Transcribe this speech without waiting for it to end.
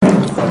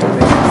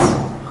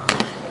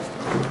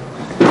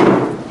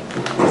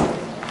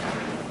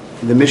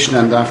The Mishnah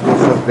and Daf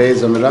Kuf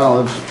Beis Amud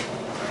Aleph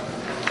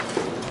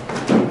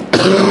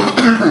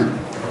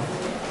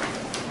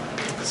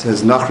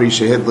says Nachri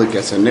shehidlik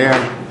esaner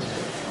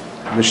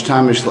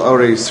v'shtamish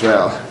la'orei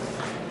Yisrael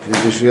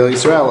v'bishvil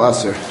Yisrael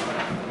aser.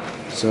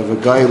 So if a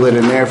guy lit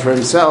a ner for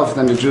himself,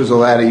 then the Jews are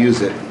allowed to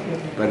use it.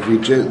 But if he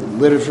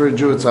lit it for a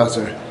Jew, it's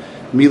aser.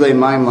 Milei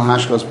mayim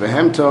lahashkos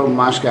behemto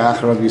mashka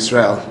acharav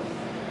Yisrael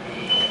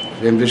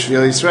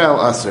v'bishvil Yisrael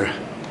aser.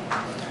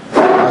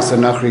 Asa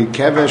Nachri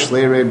kevesh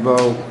leired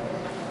bo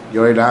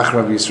Yored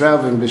Achrav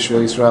Yisrael and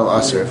Bishvil Yisrael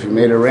Aser. If you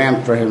made a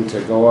ramp for him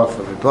to go off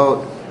of a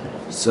boat,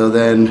 so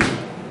then,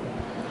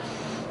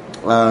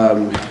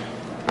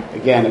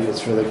 again,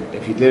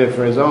 if he did it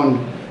for his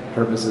own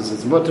purposes,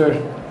 it's mutter.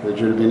 For the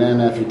Jew to be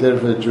nana. If he did it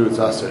for the Jew, it's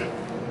Aser.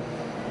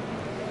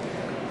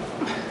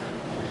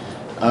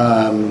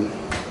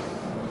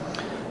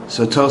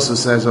 So Tosa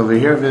says over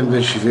here, Vim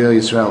Bishvil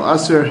Yisrael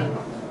Aser.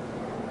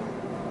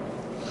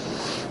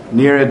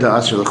 Near the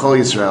Asher L'chol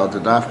Yisrael, the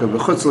Dafka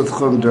b'chutz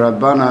l'tchum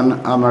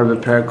d'Rabbanan Amar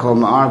v'per kol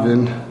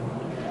ma'arvin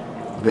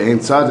v'ein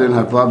tzadin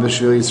hava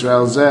b'shvil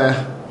Yisrael zeh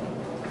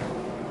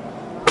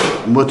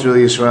mutter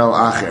Yisrael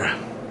acher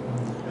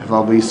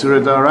aval b'yisura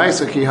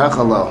d'oraisa ki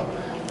hachalo.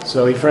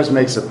 So he first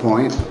makes a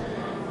point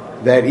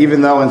that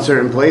even though in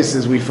certain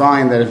places we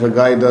find that if a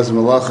guy does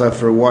malacha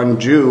for one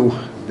Jew,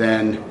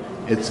 then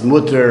it's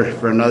mutter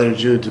for another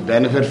Jew to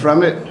benefit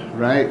from it,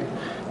 right?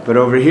 But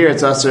over here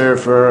it's aser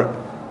for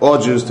all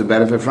Jews to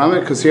benefit from it,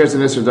 because here's an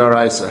Isser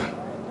D'Oraisa.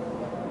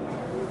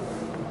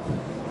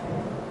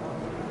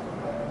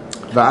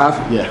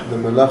 Yeah. The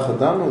Malacha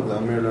done or the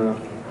Amir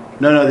L'Nachri?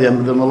 No,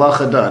 the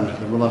Malacha done.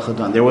 The Malacha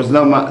done. There was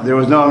no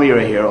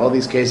Amira here. All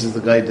these cases,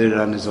 the guy did it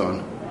on his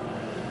own.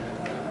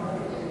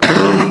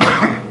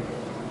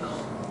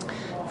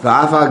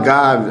 Va'afa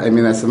Gav. I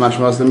mean, that's the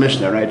mashma of the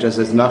Mishnah, right? Just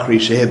as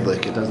Nachri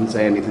Shehidlik. It doesn't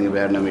say anything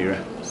about an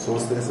Amira. So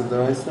what's the Isser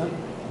D'Oraisa?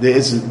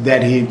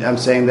 I'm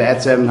saying the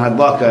etzem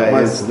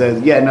hadlaka is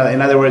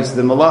in other words,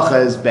 the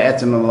malacha is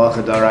be'etzem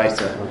malacha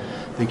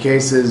daraisa. The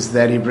cases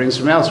that he brings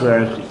from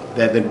elsewhere,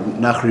 that the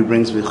Nachri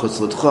brings with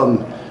chutz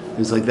l'tchum,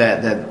 things like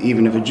that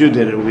even if a Jew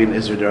did it, would be an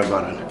Isser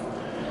D'Rabbanan.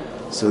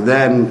 So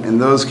then, in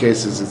those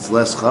cases, it's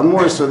less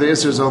chamor, so the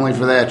Isser is only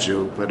for that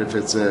Jew. But if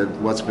it's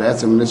what's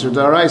be'etzem an Isser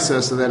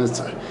Daraisa, so then it's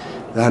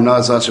the Hana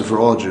is also for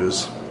all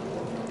Jews.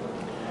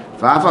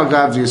 V'afal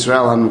gav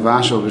Yisrael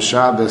hanuvashal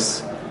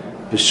v'shabes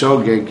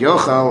B'shogeg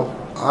yochal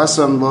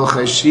asam lo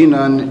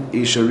cheshinan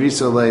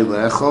isharisa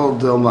le'echol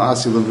dil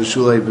ma'asi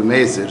l'v'shulei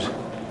b'mezid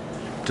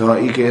to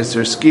ha'ike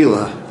eser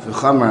skila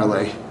v'chamar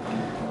lei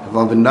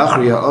aval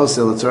b'nachri ha'ose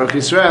l'tzorach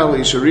Yisrael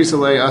isharisa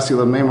le'asi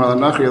l'meimar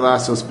l'nachri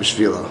l'assos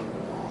b'shvilo.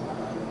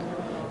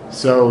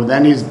 So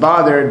then he's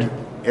bothered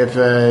if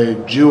a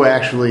Jew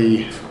chas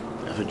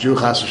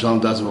v'shalom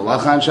does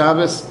malacha on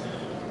Shabbos,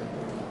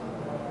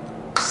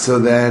 so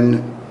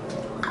then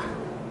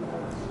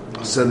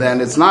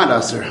it's not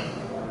aser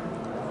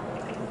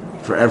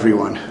for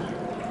everyone,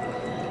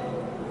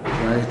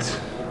 right?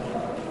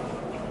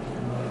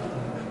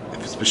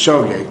 If it's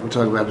b'shogeg, we're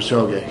talking about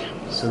b'shogeg.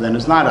 So then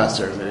it's not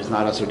aser. It's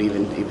not aser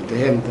even to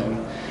him.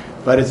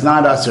 But it's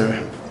not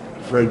aser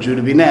for a Jew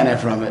to be nana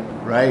from it,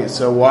 right?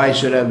 So why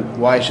should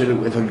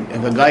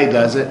if a guy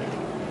does it,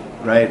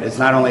 right? It's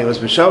not only it was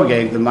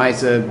b'shogeg. The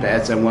ma'isa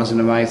be'etzem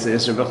wasn't a ma'isa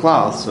iser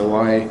b'chlal. So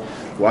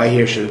why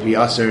here should it be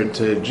aser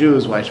to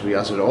Jews? Why should it be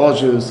aser to all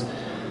Jews?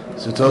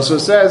 So Toso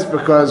says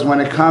because when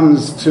it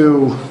comes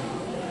to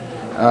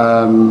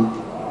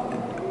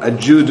a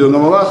Jew doing a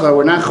malacha,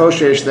 we're not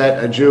choshesh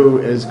that a Jew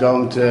is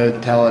going to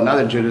tell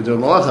another Jew to do a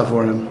malacha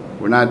for him.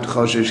 We're not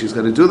choshesh he's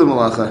going to do the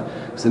malacha.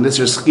 It's an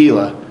Isser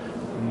skila.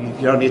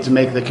 You don't need to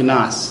make the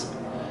kanas.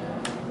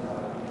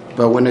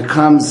 But when it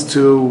comes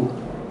to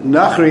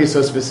Nachri,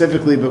 so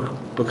specifically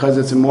because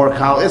it's a more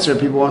kal Isser,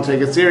 people won't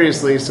take it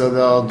seriously, so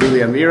they'll do the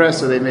Amira,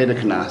 so they made a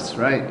kanas,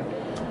 right?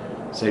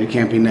 So you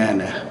can't be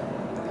nana.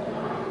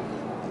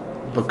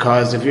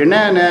 Because if you're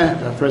nana,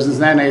 a person's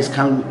nana is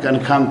going to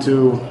come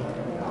to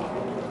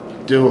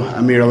do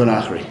Amir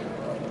L'Nachri.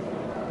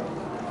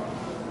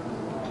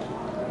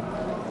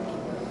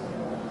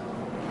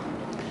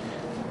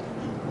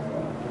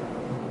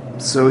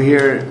 So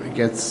here it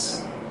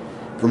gets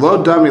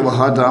V'lo dami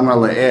l'had amar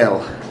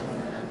le'el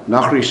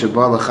Nachri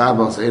sheba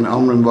l'chabos ein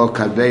omrim lo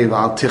kadei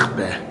v'al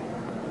tichbeh.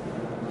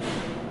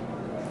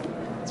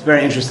 It's a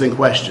very interesting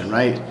question,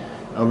 right?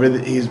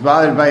 He's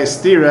bothered by a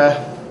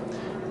stira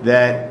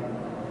that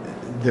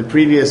the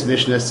previous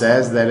Mishnah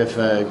says that if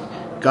a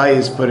guy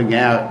is putting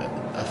out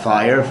a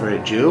fire for a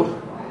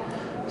Jew,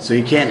 so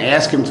you can't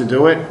ask him to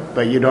do it,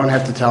 but you don't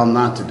have to tell him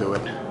not to do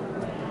it.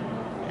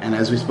 And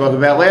as we spoke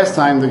about last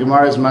time, the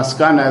Gemara's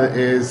maskana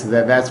is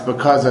that that's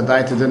because of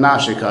daita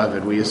denafshik of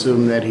it. We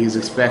assume that he's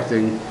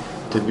expecting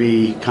to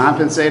be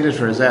compensated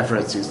for his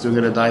efforts. He's doing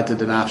it a daita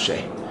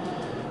denafshe,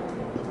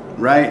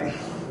 right?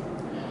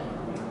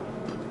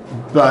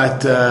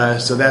 But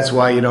so that's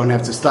why you don't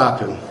have to stop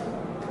him.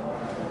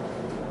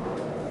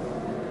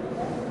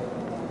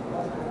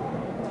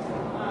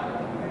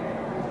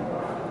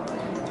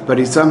 But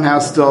he's somehow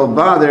still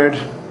bothered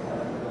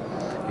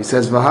He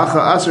says,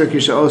 "V'hacha aser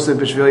kisha oseh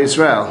b'shvil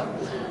Yisrael."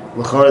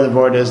 L'chora, the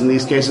word is in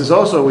these cases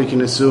also we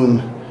can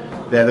assume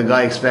that the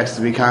guy expects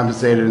to be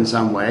compensated in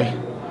some way.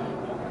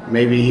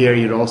 Maybe here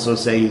you'd also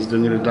say he's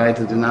doing it a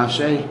daita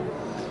d'nafshe.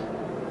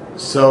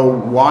 So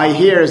why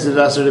here is it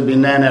aser to be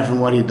nana from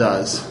what he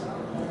does?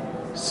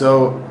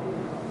 So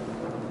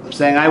I'm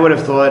saying I would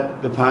have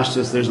thought the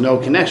pashtus there's no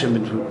connection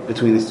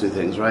between these two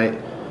things, right?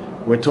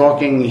 We're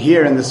talking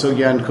here in the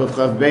sugya and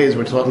Kufchav Beis,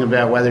 we're talking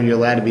about whether you're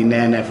allowed to be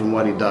nana from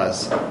what he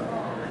does.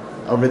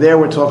 Over there,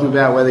 we're talking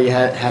about whether you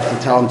have to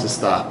tell him to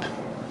stop.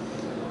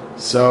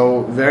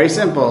 So, very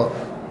simple.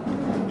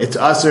 It's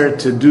usher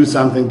to do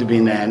something to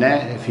be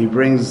nana. If he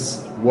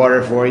brings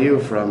water for you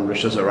from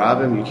Rishus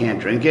Harabim, you can't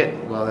drink it.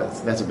 Well,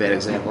 that's a bad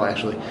example,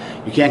 actually.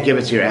 You can't give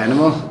it to your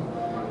animal.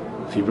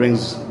 If he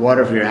brings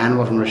water for your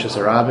animal from Rishus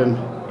Harabim,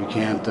 you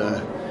can't...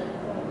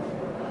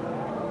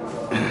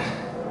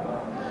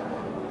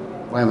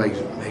 Why am I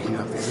making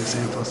up these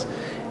examples?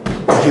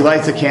 If he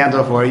lights a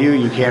candle for you,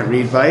 you can't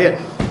read by it.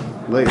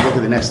 Look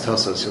at the next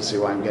Tosos, you'll see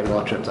why I'm getting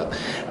all tripped up.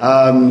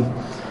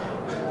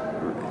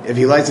 If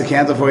he lights a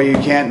candle for you, you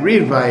can't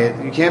read by it.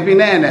 You can't be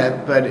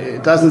nana, but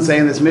it doesn't say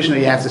in this Mishnah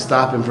you have to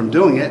stop him from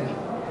doing it.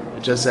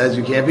 It just says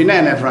you can't be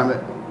nana from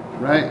it,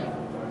 right?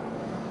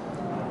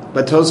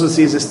 But Tosos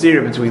sees a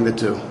steer between the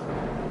two.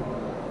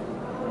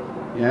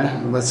 Yeah?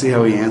 Let's see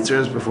how he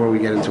answers before we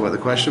get into what the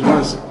question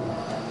was.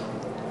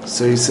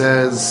 So he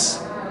says...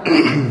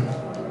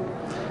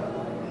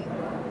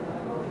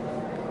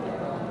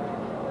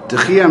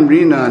 D'chiam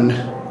rinan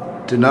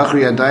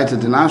d'nachri adaita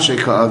d'nafshe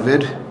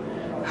ka'avid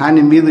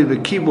hani mili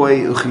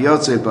b'kiboy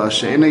uchiyotze ba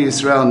she'ena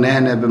Yisrael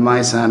nehne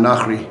b'maisa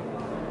ha'nachri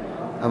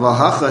aval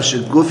hacha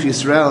she'guf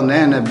Yisrael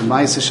nehne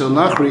b'maisa shel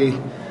nachri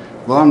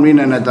lo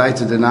amrinan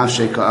adaita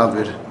d'nafshe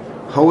ka'avid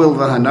hoil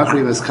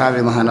v'hanachri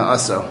mizkavi l'hana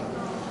aso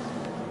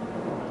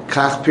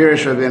kach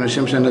pirish Rabbeinu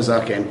Shimshon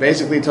HaZaken.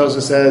 Basically Tosa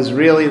says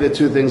really the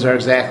two things are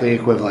exactly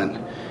equivalent.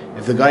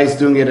 If the guy's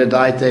doing it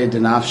adaita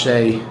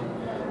d'nafshe,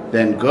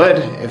 then good.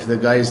 If the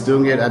guy is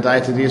doing it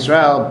adaita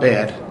d'Yisrael,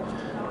 bad,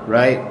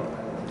 right?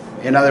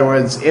 In other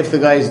words, if the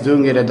guy is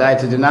doing it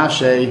adaita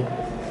d'nafshe,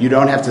 you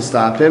don't have to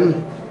stop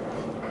him,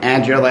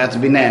 and you're allowed to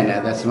be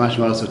nana. That's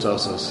mashmos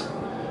v'tosos.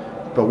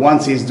 But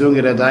once he's doing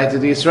it adaita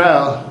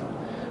d'Yisrael,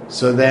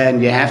 so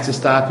then you have to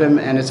stop him,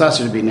 and it's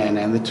also to be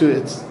nana. And the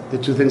two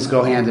things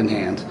go hand in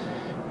hand.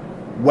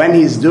 When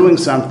he's doing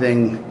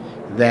something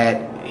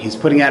that he's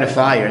putting out a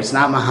fire, it's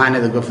not mahana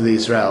the guf of the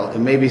Israel. It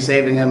may be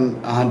saving him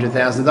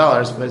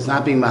 $100,000, but it's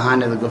not being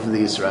mahana the guf of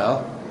the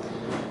Israel.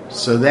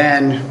 So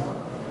then,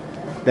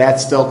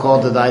 that's still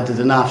called the daita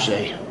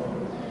d'nafshe.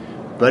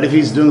 But if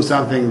he's doing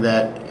something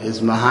that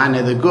is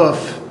mahana the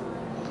guf,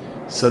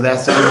 so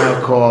that's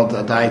somehow called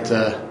a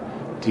daita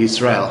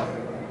d'Israel.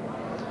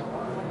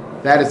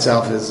 That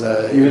itself is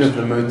even if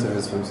the motive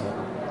is from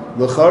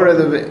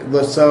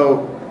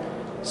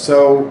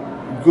so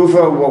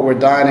Gufa, what we're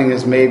dining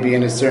is maybe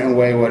in a certain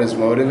way what his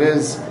motive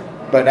is,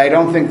 but I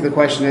don't think the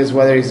question is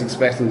whether he's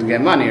expecting to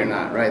get money or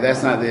not, right?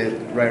 That's not the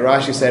right.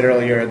 Rashi said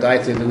earlier, a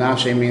daita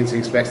d'nafshe means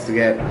he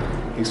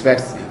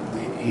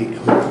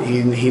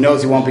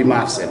knows he won't be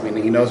mafsid,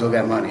 meaning he knows he'll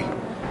get money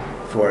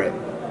for it.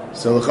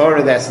 So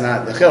l'chora, that's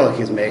not the chiluk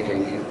he's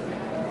making.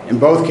 In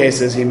both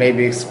cases, he may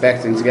be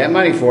expecting to get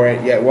money for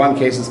it, yet one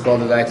case is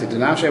called a daita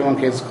d'nafshe, one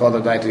case is called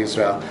a daita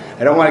Yisrael.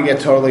 I don't want to get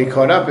totally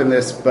caught up in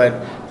this, but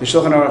the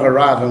Shulchan Aruch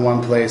Harav in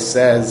one place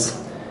says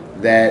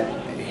that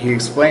he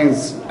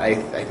explains, I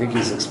think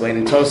he's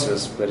explaining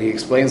Tosfos, but he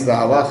explains the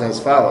halacha as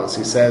follows.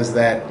 He says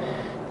that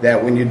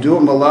when you do a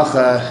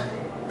malacha,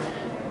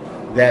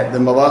 that the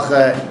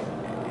malacha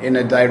in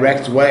a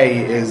direct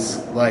way is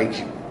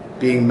like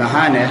being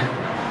mahane,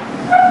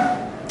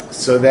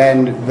 so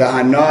then the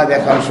hana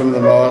that comes from the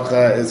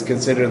malacha is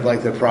considered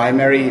like the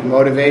primary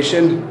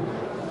motivation,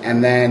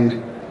 and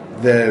then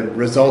the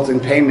resulting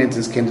payment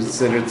is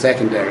considered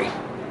secondary.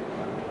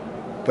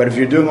 But if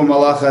you're doing a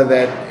malacha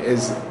that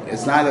is,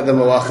 it's not that the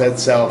malacha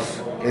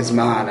itself is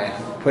mahane.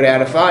 Put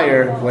out a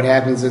fire, what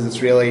happens is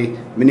it's really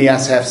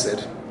minias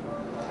hefsid.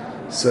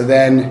 So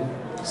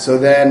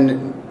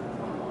then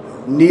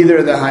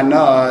neither the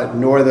hana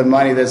nor the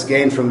money that's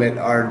gained from it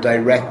are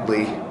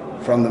directly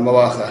from the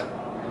malacha.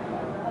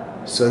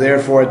 So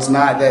therefore, it's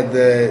not that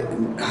the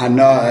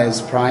hana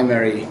is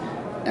primary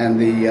and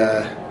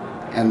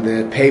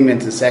the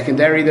payment is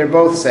secondary. They're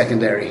both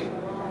secondary.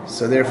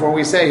 So therefore,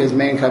 we say his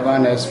main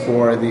kavanah is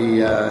for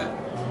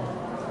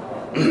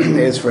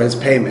is for his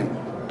payment.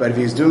 But if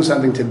he's doing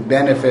something to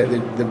benefit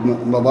the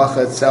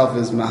malacha itself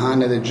is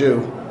mahana the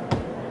Jew,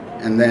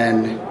 and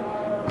then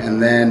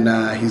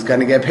he's going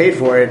to get paid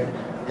for it.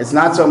 It's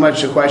not so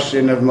much a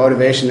question of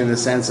motivation in the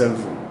sense of,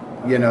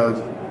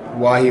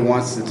 why he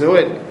wants to do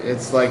it.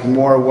 It's like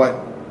more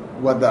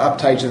what the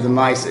uptake of the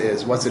mice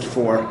is. What's it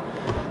for?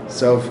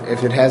 So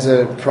if it has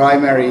a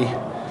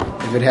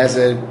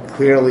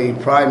clearly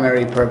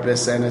primary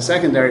purpose and a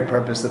secondary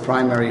purpose, the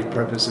primary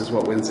purpose is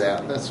what wins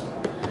out.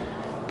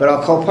 But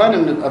I'll call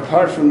upon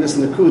apart from this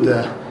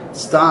nakuda,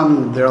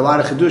 stam, there are a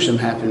lot of chedushim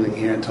happening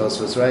here in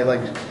Tosfos, right?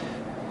 Like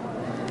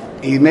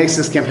he makes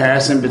this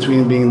comparison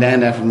between being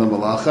nana from the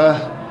malacha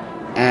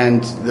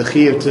and the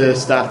chiyuv to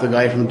stop the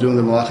guy from doing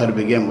the malacha to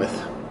begin with.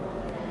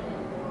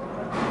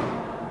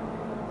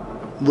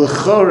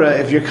 L'chora,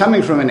 if you're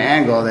coming from an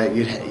angle that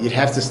you'd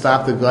have to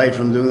stop the guy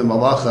from doing the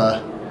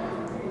malacha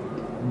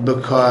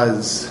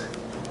because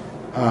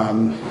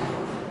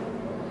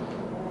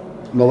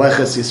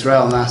Malechas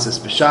Yisrael Nasis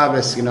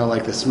B'Shabbos,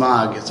 like the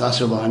smog, it's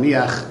Asher Lo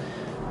Haniach.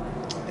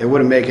 It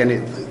wouldn't make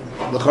any.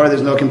 L'chora,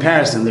 there's no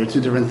comparison. They're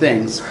two different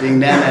things. Being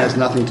nana has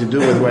nothing to do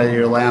with whether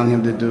you're allowing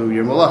him to do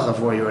your malacha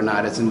for you or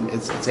not. It's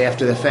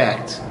after the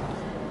fact.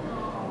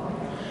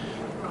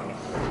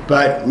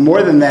 But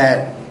more than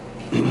that,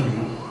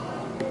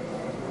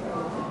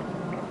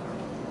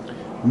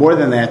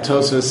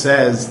 Tosfos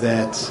says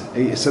that.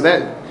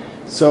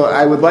 So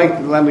I would like.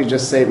 Let me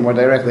just say it more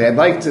directly. I'd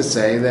like to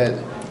say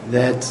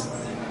that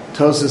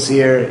Tosfos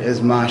here is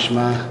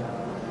mashma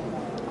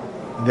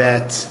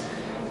that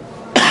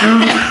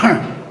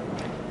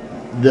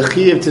the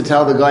chiyuv to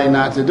tell the guy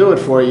not to do it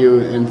for you,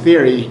 in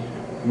theory,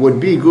 would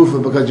be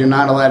gufa because you're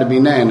not allowed to be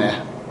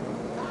nana.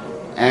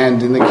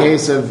 And in the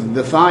case of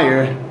the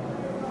fire,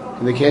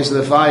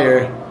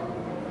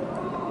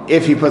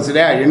 if he puts it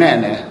out, you're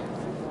nana.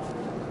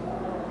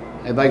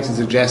 I'd like to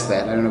suggest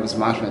that. I don't know if it's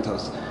mashma and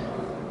Tosfos.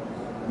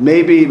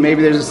 Maybe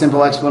there's a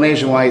simple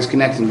explanation why he's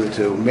connecting the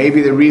two.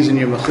 Maybe the reason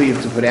you're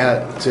mechuyev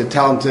to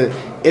tell him to,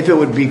 if it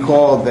would be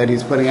called that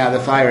he's putting out the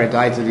fire at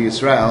Daita to the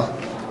Yisrael,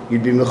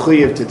 you'd be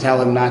mechuyev to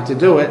tell him not to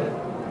do it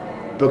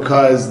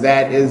because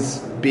that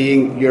is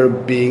you're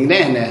being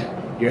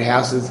nana. Your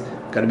house is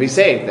going to be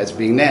saved. That's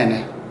being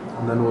nana.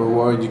 And then we're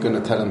worried you're going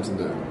to tell him to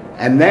do it.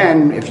 And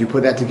then if you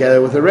put that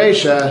together with a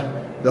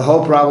reisha, the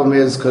whole problem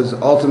is because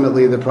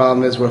ultimately the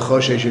problem is we're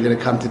choshesh. You're going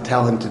to come to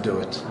tell him to do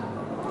it.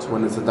 So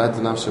when it's a daita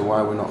nafshe,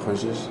 why we're not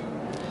choshesh?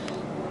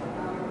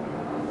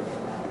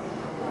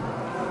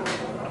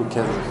 Who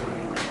cares?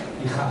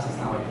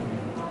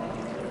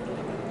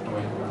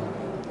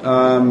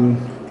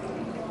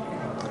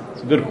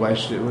 It's a good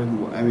question.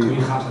 I mean,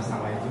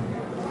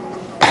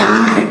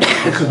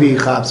 it could be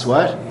chaps.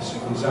 What?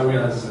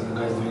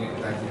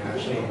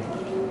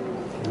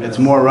 It's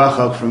more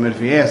rachok from it if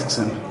he asks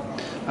him.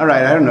 All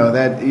right, I don't know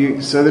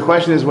that. So the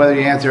question is whether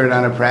you answer it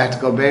on a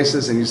practical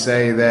basis, and you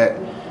say that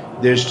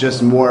there's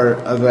just more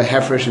of a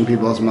hefresh in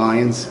people's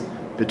minds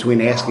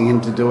between asking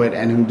him to do it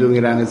and him doing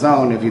it on his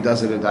own. If he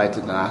does it a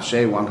daita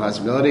d'nafshe, one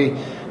possibility.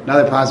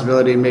 Another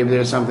possibility, maybe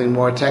there's something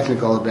more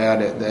technical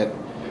about it that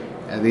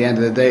at the end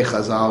of the day,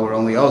 Chazal were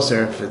only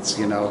oser if it's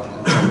in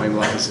some way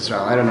Malachas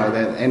Yisrael. I don't know.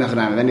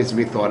 That needs to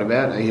be thought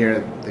about. I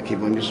hear the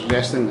kibbutz you're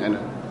suggesting and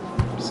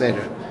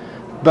seder,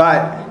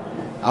 but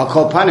Al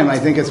Kol Panim, I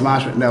think it's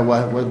mashma. No,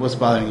 what's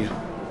bothering you?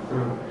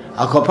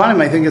 Al Kol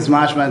Panim, I think it's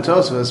mashma and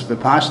Tosfos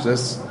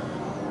b'pashtus,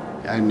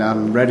 and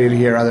I'm ready to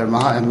hear other.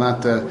 I'm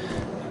not.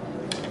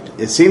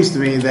 It seems to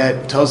me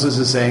that Tosfos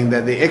is saying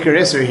that the Iker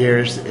Isser here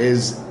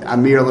is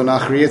Amir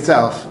l'Nachri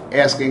itself,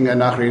 asking a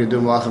Nachri to do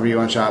malacha for you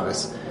on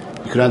Shabbos.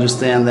 You could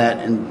understand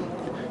that in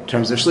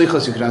terms of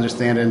Shlichus, you could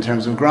understand it in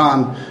terms of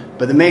Gram,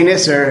 but the main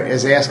Isser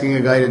is asking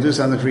a guy to do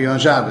something for you on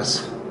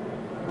Shabbos.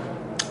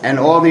 And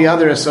all the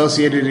other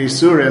associated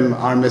Isurim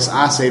are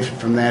misasef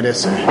from that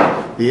Isser.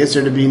 The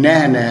Isser to be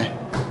Neheneh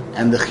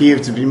and the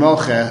Chiv to be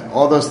Moche,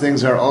 all those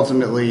things are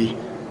ultimately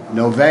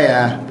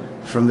Novea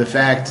from the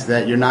fact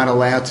that you're not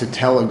allowed to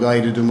tell a guy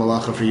to do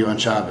malacha for you on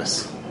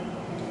Shabbos.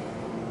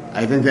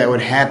 I think that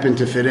would happen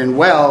to fit in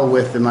well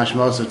with the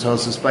mashmos of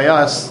Tosfos by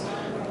us,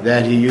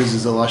 that he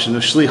uses the lashon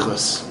of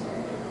shlichus.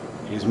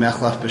 He's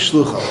mechlach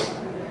b'shlucho.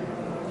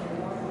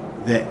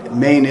 The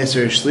main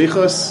isser is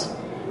shlichus,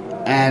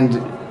 and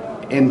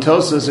in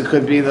Tosfos it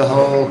could be the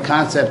whole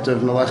concept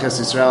of Malachas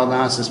Yisrael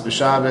Nasis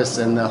B'Shabbos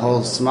and the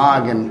whole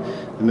smog and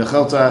the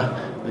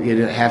mechilta.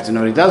 You have to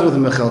know what he does with the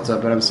mechilta,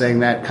 but I'm saying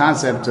that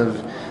concept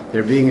of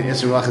there being an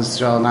isser Malachas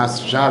Yisrael Nasis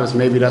B'Shabbos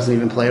maybe doesn't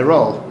even play a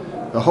role.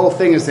 The whole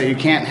thing is that you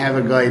can't have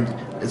a guide.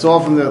 It's all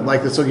from the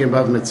sugi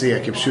above Metzia,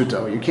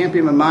 Kipshuto. You can't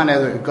be maman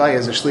as a guy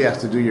as a shliach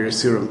to do your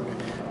isurim,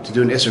 to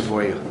do an isser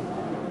for you.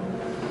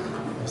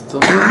 It's still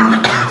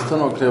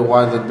not clear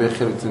why the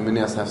Bechir to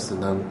Minias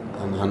Hefsid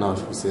and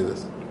Hanash we say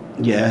this.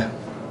 Yeah.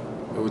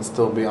 It would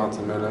still be out to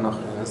Melanach.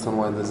 That's not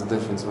why there's a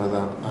difference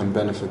whether I'm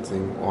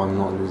benefiting or I'm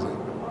not losing.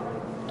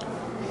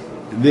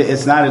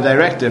 It's not a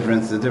direct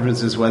difference. The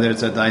difference is whether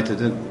it's a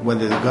daita,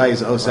 whether the guy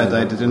is osad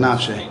daita to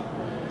nafshe.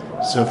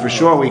 So for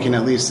sure, we can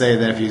at least say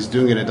that if he's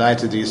doing it a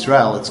daita to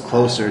Israel, it's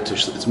closer to,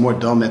 it's more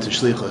dome to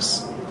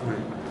shlichus.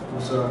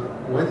 So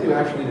when do you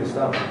actually need to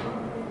stop him?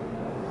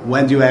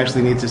 When do you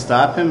actually need to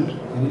stop him?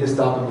 You need to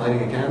stop him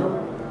lighting a candle?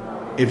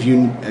 If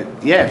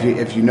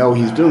you know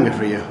he's doing it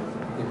for you.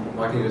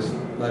 Why can't you just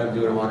let him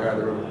do it and walk out of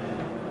the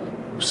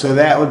room? So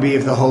that would be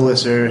if the whole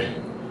isser.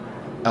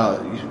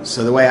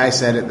 So the way I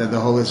said it, that the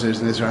whole isser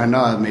is an isser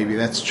hana, maybe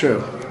that's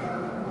true.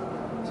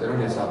 So you don't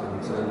need to stop him.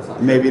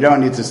 Maybe you don't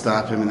need to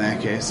stop him in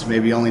that case.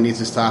 Maybe you only need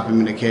to stop him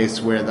in a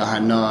case where the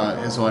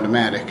hana is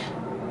automatic.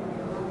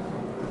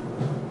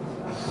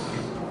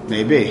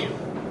 Maybe.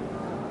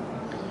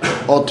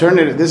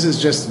 alternative. This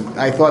is just.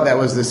 I thought that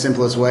was the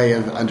simplest way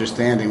of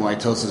understanding why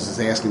Tosfos is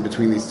asking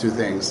between these two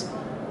things.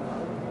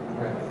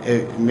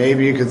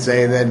 Maybe you could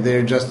say that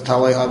they're just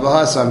talei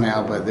habaha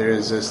somehow, but there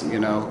is this,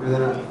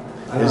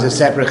 there's a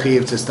separate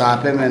chiyuv to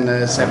stop him and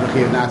a separate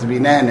chiyuv not to be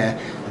nana.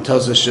 And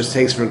Tosfos just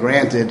takes for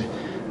granted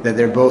that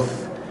they're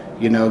both,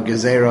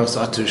 gezeros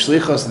atur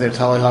shlichos, they're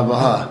talei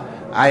habaha.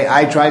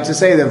 I tried to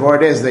say the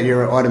word is that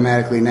you're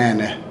automatically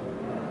nana.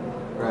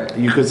 Right.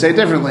 You could say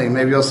differently.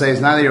 Maybe you'll say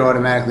it's not that you're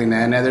automatically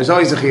nana. There's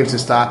always a chiyuv to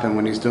stop him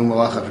when he's doing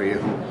malacha for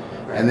you,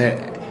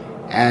 Right.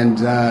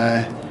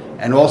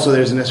 And also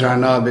there's an Isra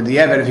Hana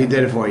b'di'evet if he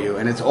did it for you.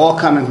 And it's all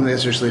coming from the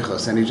Isra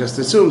Shlichus. And he just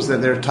assumes that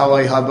they're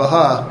Talei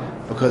Habaha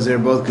because they're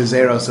both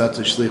Gezeros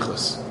Atzah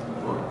Shlichus.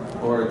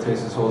 Or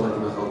Tesis holds like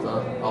the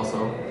Mechilta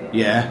also.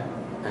 Yeah.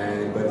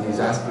 But he's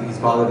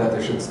bothered that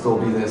there should still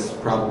be this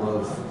problem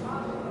of,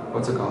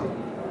 what's it called?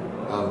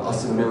 Of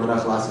Asim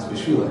Me'unach Lasis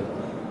B'Shvila.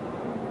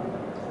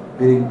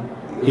 Meaning,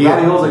 he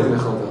holds like the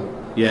Mechilta.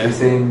 Yeah. He's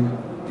saying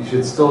you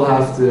should still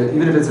have to,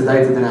 even if it's a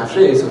Daita Den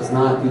Afshei, so it's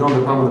not, you don't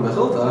have a problem with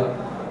the Mechilta,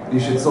 you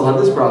should still have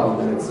this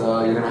problem, and it's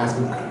you're going to ask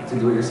him to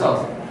do it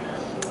yourself.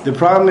 The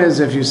problem is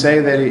if you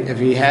say that if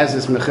he has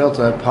this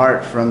mechilta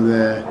apart from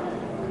the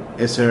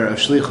Isser of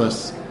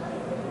Shlichus,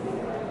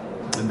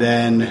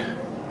 then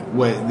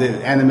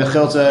and the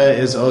mechilta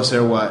is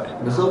Oser what?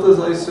 Mechilta is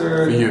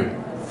Oser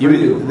for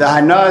you. The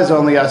Hana is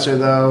only Oser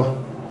though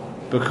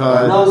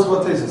because Hana is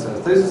what Tesis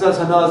says. Tesis says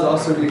Hana is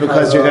Oser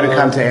because you're going to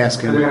come to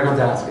ask him. You're going to come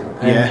to ask him.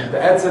 And Yeah. the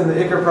Etz and the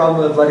Iker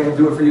problem of letting him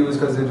do it for you is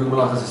because they're doing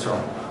Malachas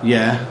Yisrael.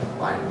 Yeah.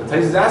 Fine. But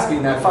Tesis is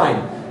asking that, fine.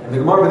 And the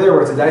Gemara over there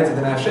where it's a Daita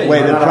Den Afshei.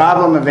 Wait, the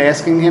problem of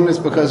asking him is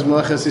because of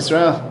Malachas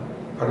Yisrael?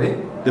 Pardon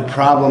me? The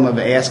problem of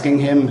asking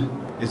him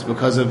is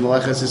because of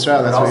Malachas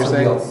Yisrael. That's what you're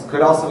saying?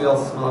 Could also be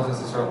else Malachas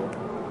Yisrael.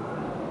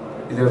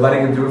 Either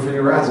letting him do it for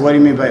you or asking. What do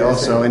you mean by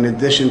also? In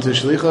addition to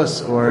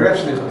Shlichus? Or Forget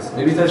Shlichus.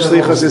 Maybe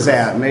Shlichus is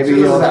out. Maybe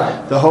Shlichus is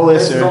out. the whole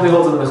This Isser. only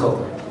holds in the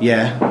Mechilta.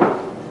 Yeah.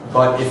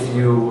 But if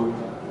you,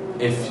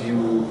 so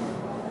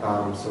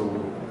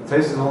Tesis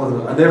is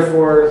only, and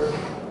therefore,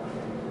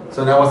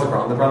 so now what's the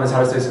problem? The problem is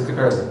how does Tesis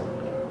compare them?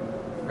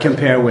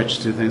 Compare which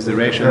two things? The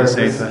Reish and the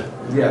Seifa.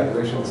 Yeah, the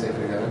Reish and the Seifa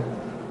together.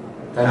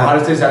 And how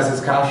does Tesis ask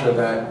this kasha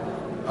that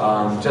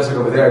just like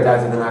over there,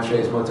 Daita Den Afshei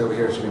is mutter, over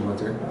here it should be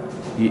mutter?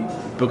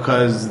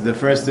 Because the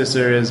first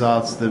Isser is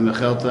also the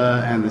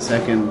Mechilta and the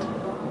second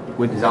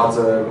Is only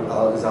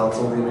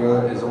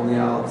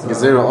out.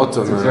 Gezerah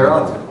Oto.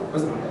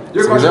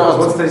 Your question was,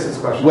 what's Tesis'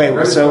 question?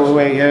 So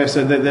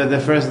the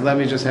first, let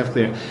me just have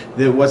clear.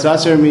 What's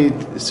Aser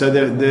Mitzad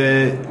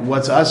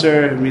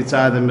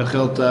the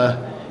Mechilta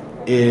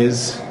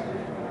is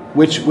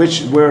which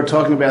we're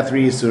talking about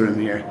 3 Yisurim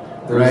here,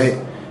 right?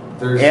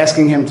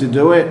 Asking him to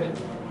do it,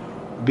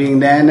 being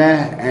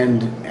Nana,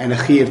 and a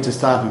Chiyuv to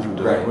stop him from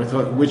doing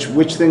it.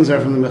 Which things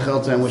are from the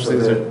Mechilta and which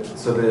things are...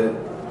 So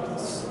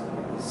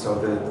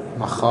the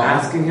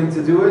asking him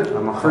to do it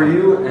for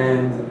you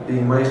and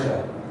being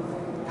Meicha.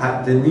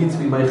 The need to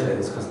be Meicha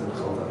is because of the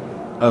Mechilta.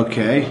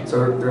 Okay.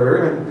 So I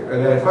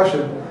had a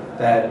question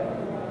that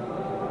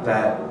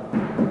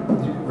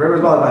Rebbe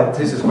was bothered by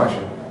Tesis'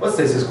 question. What's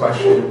Tesis'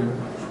 question?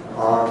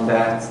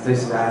 That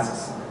Tesis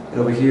asks, and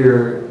over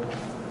here,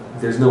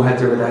 there's no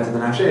heter of Daita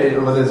Den Afshei,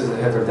 or whether there's a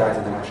heter of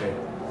Daita Den Afshei.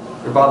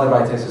 You're bothered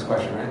by Tesis'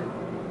 question, right?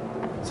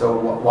 So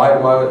why are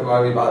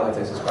we bothered by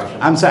Tesis'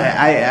 question? I'm sorry,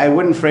 I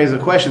wouldn't phrase the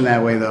question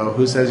that way though.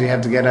 Who says you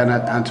have to get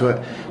onto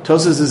it?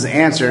 Tosfos'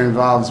 answer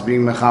involves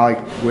being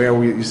mechalik where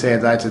you say a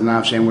Daita Den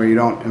Afshei and where you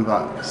don't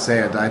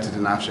say a Daita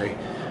Den Afshei.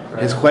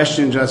 Right. His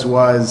question just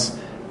was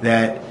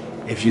that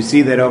if you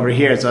see that over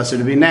here it's also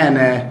to be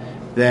nana,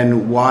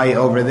 then why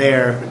over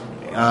there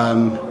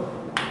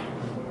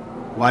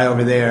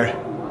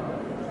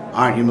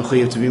aren't you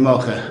mechuyev to be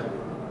mocha?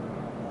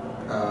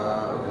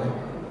 Okay.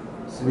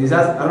 So he's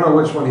I don't know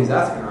which one he's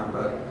asking on,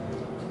 but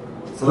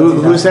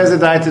who says the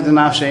Daita Den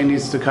Afshei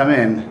needs to come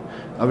in?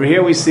 Over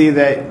here we see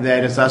that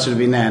it's also to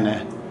be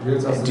nana.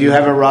 Do you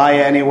have a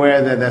raya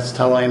anywhere that's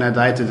telling a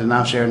Daita Den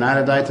Afshei or not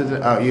a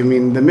Daita? Oh, you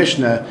mean the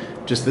Mishnah?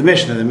 Just the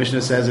Mishnah. The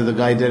Mishnah says that the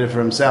guy did it for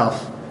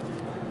himself.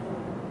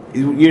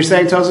 You're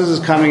saying Tosfos is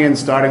coming in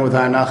starting with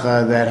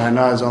Hanacha that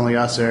Hana is only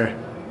Aser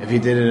if he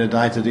did it a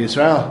Daita to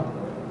Israel.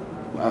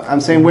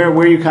 I'm saying where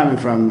are you coming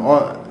from?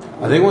 I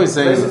think what he's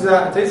saying is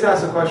Tesis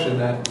asked a question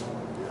that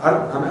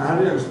how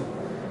do you understand?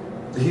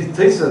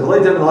 Tesis said,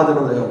 "V'lei dem l'hadem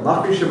l'leil,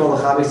 machri shebal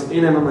l'chabes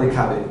inem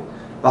l'mekabed,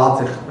 ba'al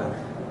techben,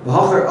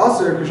 v'hacher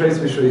aser k'sheis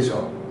v'shul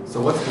Yisrael."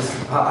 So what's this?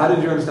 How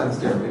did you understand this?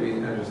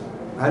 Maybe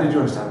how did you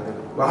understand it?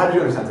 Well, how did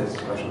you understand Tesis'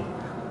 question?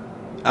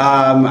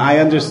 I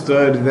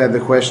understood that the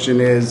question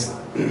is.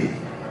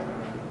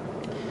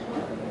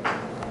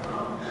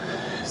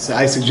 So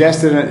I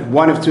suggested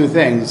one of two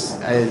things: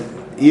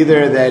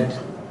 either that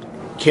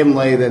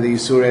Kimle, that the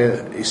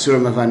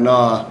Yisurim of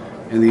Hana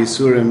and the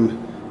Yisurim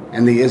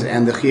and the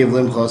Chiyuv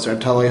Limchos are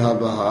Talei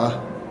Habaha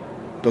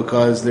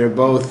because they're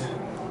both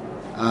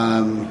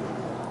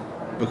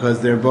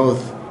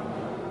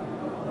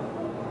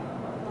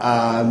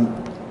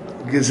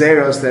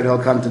Gezeros that he'll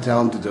come to tell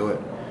him to do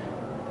it.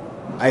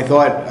 I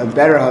thought a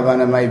better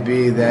Havana might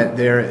be that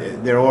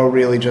they're all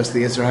really just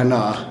the Isser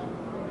Hana.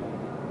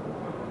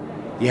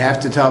 You have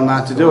to tell them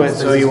not to do it,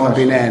 so you won't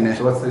be Nehene.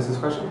 So what's this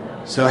question?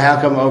 So how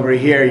come over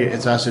here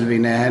it's also to be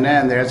Nehene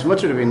and there it's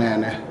Mutter to be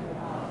Nehene?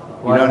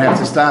 You don't have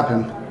to stop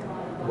him.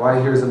 Why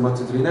here is a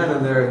Mutter to be Nehene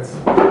and there it's...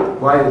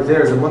 Why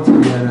there is a Mutter to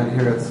be Nehene and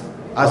here it's...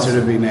 Also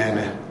to be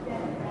Nehene.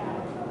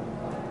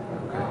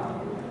 Okay.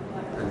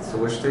 And so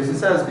what Shtesi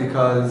says,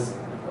 because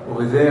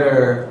over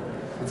there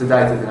it's a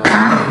Daita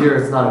Dinafshe. Here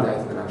it's not a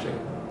Daita Dinafshe.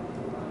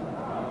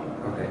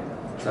 Okay.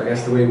 So I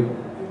guess the way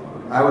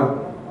I would...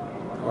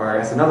 Or I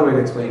guess another way to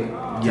explain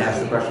to ask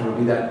the question would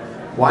be that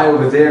why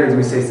over there do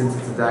we say since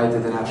it's a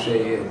daita denafshe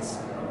it's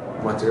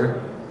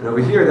mutter, and over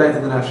here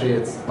daita denafshe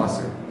it's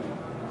asur?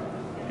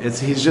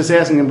 He's just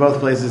asking in both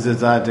places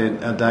it's a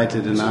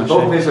daita denafshe.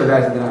 Both places are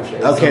daita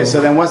denafshe. Okay,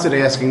 so then what's it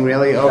asking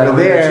really? Over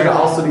there, should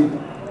also be.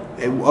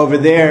 Over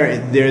there,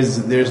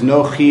 there's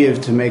no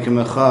chiyuv to make a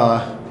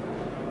mecha,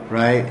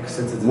 right?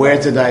 Where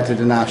it's a daita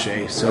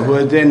denafshe. So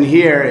right. Then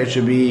here it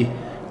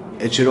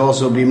should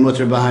also be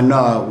mutter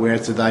bahana where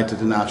it's a daita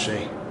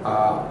denafshe.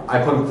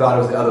 I thought it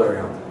was the other way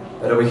around.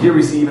 That over here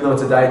we see even though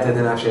it's a daita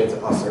denafshe it's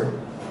asur.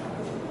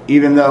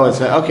 Even though it's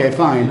okay,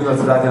 fine. Even though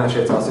it's a daita denafshe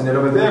it's asur. And then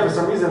over there for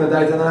some reason a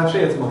daita denafshe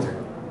it's mutter.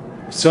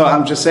 So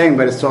I'm just saying,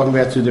 but it's talking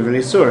about two different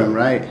isurim,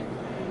 right?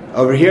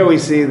 Over here we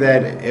see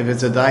that if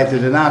it's a daita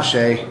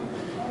denafshe,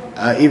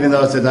 even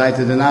though it's a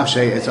daita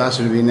denafshe, it's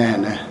asur to be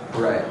nehene.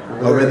 Right.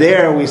 Over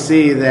there we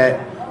see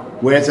that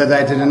where it's a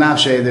daita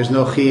denafshe, there's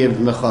no chiyuv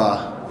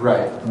mecha.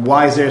 Right.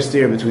 Why is there a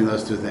steer between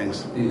those two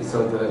things?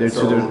 So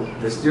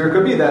the steer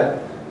could be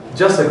that,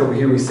 just like over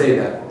here we say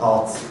that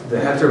the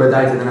heter of a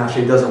daita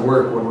denafshe doesn't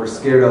work when we're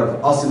scared of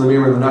asi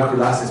lamir and l'nachri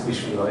lasis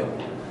bishviloi.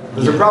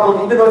 There's a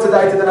problem, even though it's a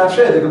daita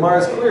denafshe, the Gemara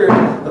is clear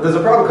that there's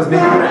a problem because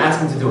maybe you're going to ask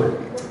him to do it.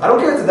 I don't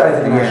care if it's a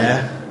daita denafshe.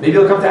 Yeah. Maybe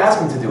he'll come to ask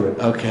him to do it.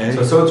 Okay.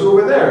 So too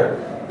over there.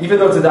 Even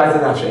though it's a daita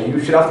denafshe, you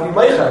should have to be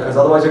meicha because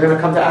otherwise you're going to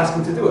come to ask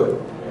him to do it.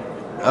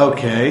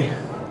 Okay.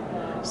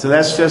 So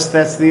that's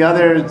the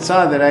other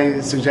side that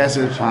I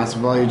suggested is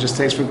possible. He just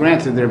takes for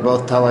granted they're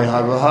both talei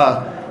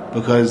havaha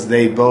because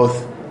they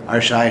both are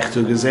shaykh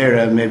to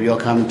gezerah. Maybe you'll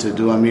come to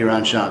do amira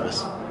on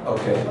Shabbos.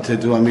 Okay. To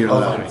do amira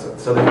on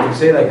So then if you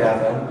say like that,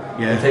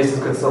 then the tesis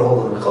could still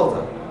hold in the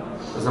mechalta.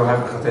 There's no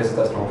half tesis that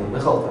doesn't hold in the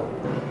mechalta.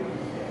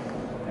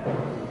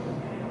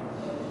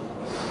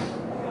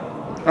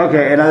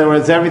 Okay. In other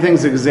words,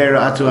 everything's a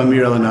gezerah atu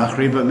amira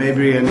l'nachri, but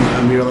maybe an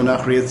amira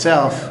l'nachri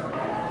itself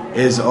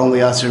is only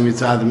asr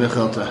mitzad the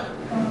mechilta.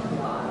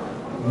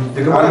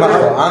 The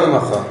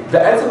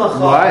etzemacha.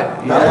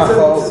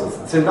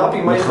 What? To not be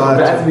meichel,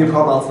 the etzem be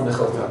problem to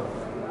mechilta.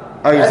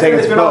 Oh, you're saying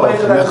it's both.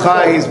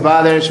 Mecha, he's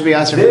bothered. It should be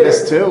asr for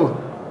this too.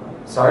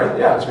 Sorry,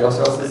 yeah, it should be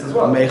also this as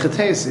well.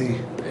 Mechatesi.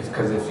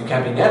 Because if you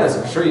can't be nanas,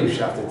 I'm sure you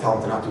should have to tell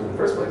him to not do it in the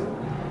first place.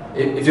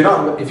 If you're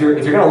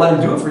going to let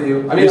him do it for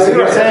you, I mean,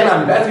 you're saying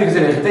I'm bad to you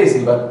because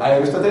mechatesi, but I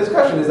understood this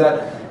question is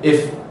that.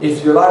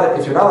 If you're not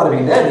allowed to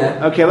be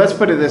nene. Okay, let's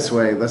put it this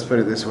way.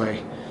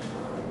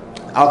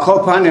 Al kol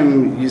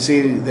panim, you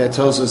see that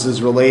Tosfos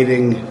is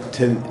relating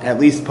to at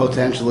least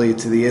potentially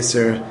to the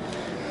Isser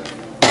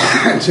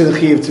to the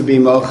Chiv to be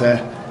mocha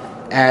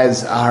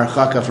as a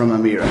harchaka from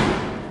Amira.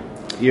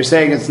 You're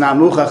saying it's not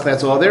muchach.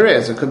 That's all there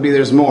is. It could be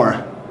there's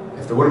more.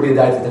 If there wouldn't be a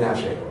daita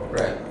denafshe,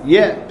 right?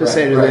 Yeah,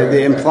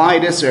 the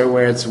implied Isser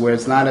where it's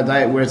not a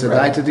daita where it's a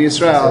daita to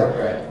Yisrael.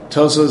 Right.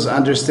 Tosfos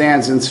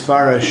understands in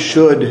Sfara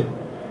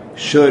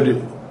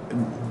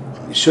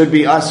should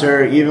be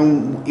usher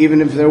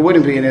even if there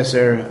wouldn't be an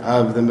isser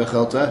of the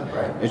mechilta.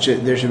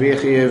 Right. There should be a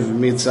chiyuv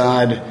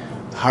mitzad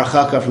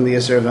harchaka from the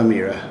isser of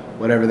amira,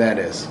 whatever that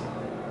is.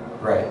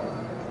 Right.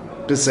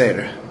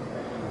 Beseder.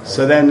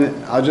 So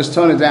then I'll just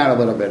tone it down a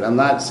little bit. I'm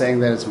not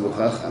saying that it's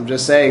muchach. I'm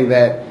just saying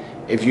that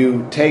if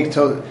you take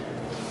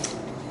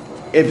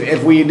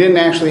if we didn't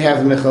actually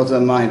have the mechilta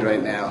in mind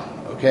right now,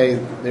 okay,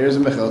 there is a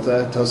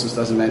mechilta. Tosfos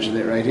doesn't mention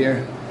it right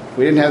here. If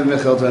we didn't have the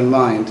mechilta in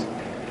mind.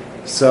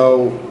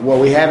 So what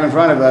we have in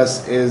front of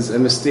us is a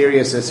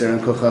mysterious Isser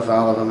in Kufchaf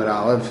Aleph Amid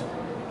Aleph,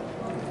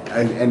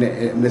 and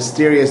a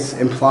mysterious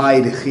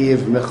implied Chiv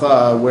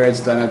Mecha where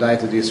it's done a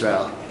Daita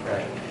Yisrael.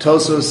 Right.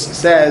 Tosfos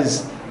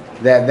says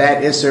that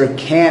Isser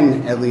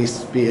can at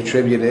least be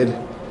attributed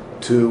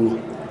to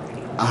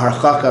a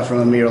harchaka from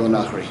Amir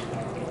al-Nachri.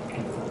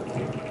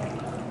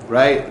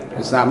 Right?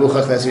 It's not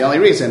Muchach, that's the only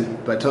reason,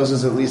 but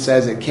Tosfos at least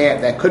says it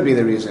can't, that could be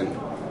the reason.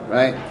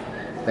 Right?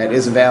 That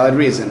is a valid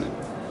reason.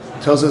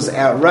 Tosfos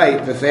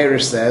outright,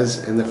 Beferish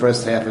says in the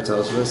first half of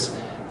Tosfos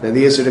that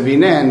the Yisur to be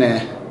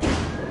Nehene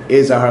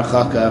is a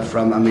harchaka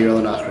from Amir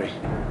al-Nachri.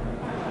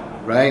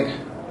 Right?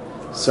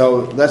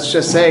 So let's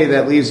just say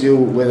that leaves you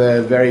with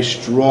a very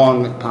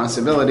strong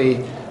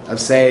possibility of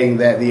saying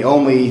that the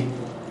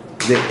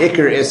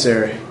Iker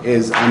Isser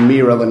is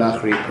Amir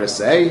al-Nachri per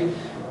se,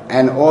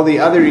 and all the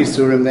other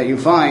Yisurim that you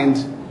find,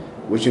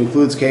 which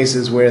includes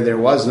cases where there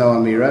was no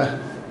Amira,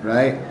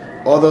 right?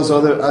 All those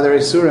other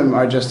Isurim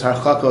are just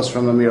harchakos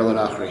from Amir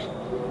al-Nachri.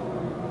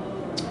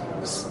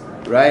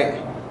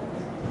 Right?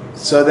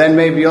 So then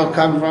maybe you'll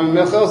come from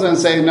Milchilza and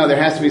say, no,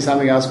 there has to be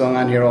something else going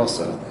on here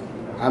also.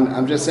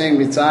 I'm just saying,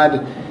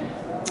 mitzad,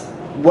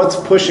 what's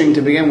pushing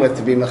to begin with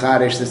to be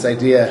mechadish this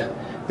idea?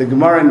 The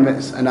Gemara in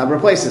a number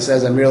of places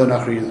says Amir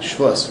l'Nachri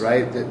Shvus,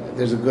 right?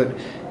 There's a good,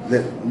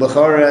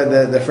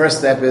 the first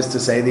step is to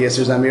say the Yisr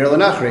is Amir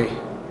l'Nachri.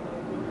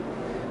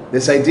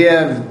 This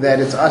idea that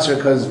it's Asr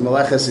because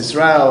Meleches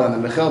Yisrael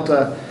and the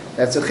Mechilta,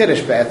 that's a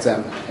Chiddush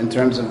be'etzem in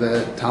terms of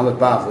the Talmud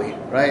Bavli,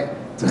 right?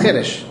 It's a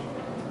Chiddush.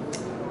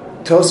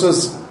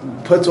 Tosfos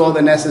puts all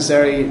the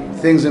necessary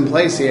things in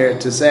place here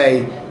to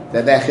say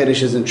that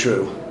Chiddush isn't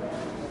true.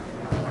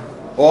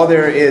 All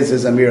there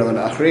is Amir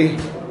l'Nachri,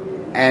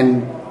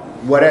 and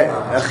what a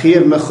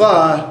Chiyav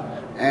Mecha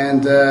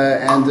and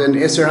an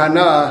Isser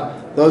Hana,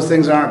 those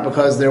things aren't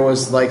because there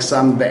was like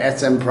some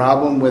be'etzem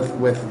problem with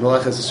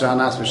Meleches Yisrael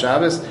Nas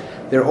B'Shabbos.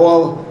 They're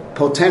all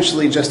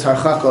potentially just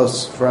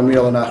harchakos for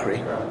Amir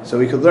l'Nachri. So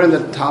we could learn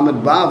that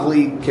Talmud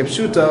Bavli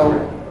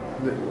Kipshuto,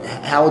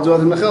 how we'll do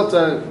with the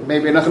Mechilta,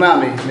 maybe a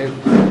Nachnami.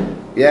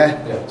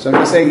 Yeah? So I'm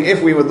just saying,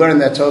 if we would learn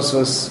that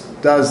Tosfos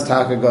does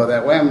Taka go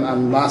that way,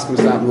 I'm masking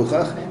it's not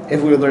Muchach.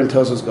 If we would learn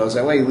Tosfos goes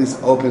that way, at least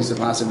opens the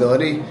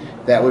possibility.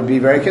 That would be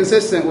very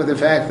consistent with the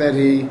fact that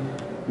he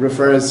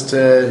refers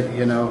to,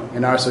 in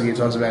our sugi he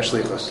talks about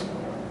Shlichus.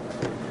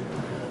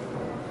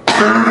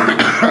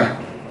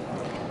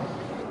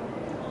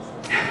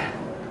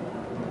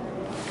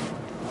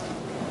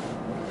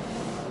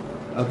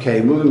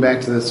 Okay, moving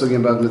back to the sugi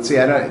about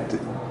Mitzia,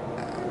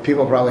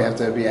 people probably have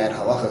to be at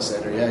Halacha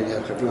Seder, yeah? You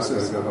have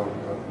Chavrusas.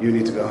 You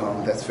need to go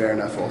home. That's fair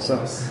enough also.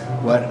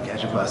 What?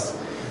 Catch a bus.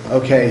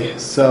 Okay,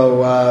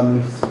 so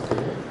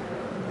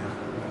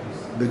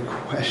the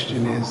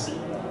question is,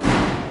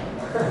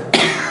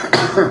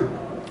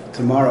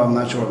 tomorrow, I'm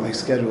not sure what my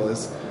schedule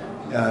is.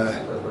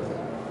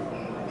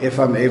 If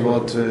I'm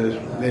able to,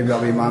 maybe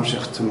I'll be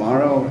mamshich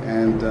tomorrow,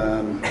 and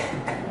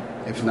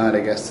if not,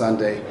 I guess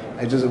Sunday.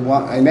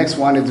 I next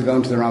wanted to go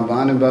into the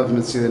Ramban in Bav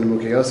Metzia, the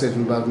Mukhe Yosef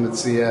in Bav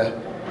Metzia,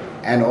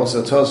 and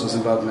also Tosfos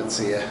in Bav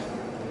Metzia.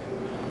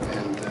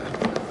 And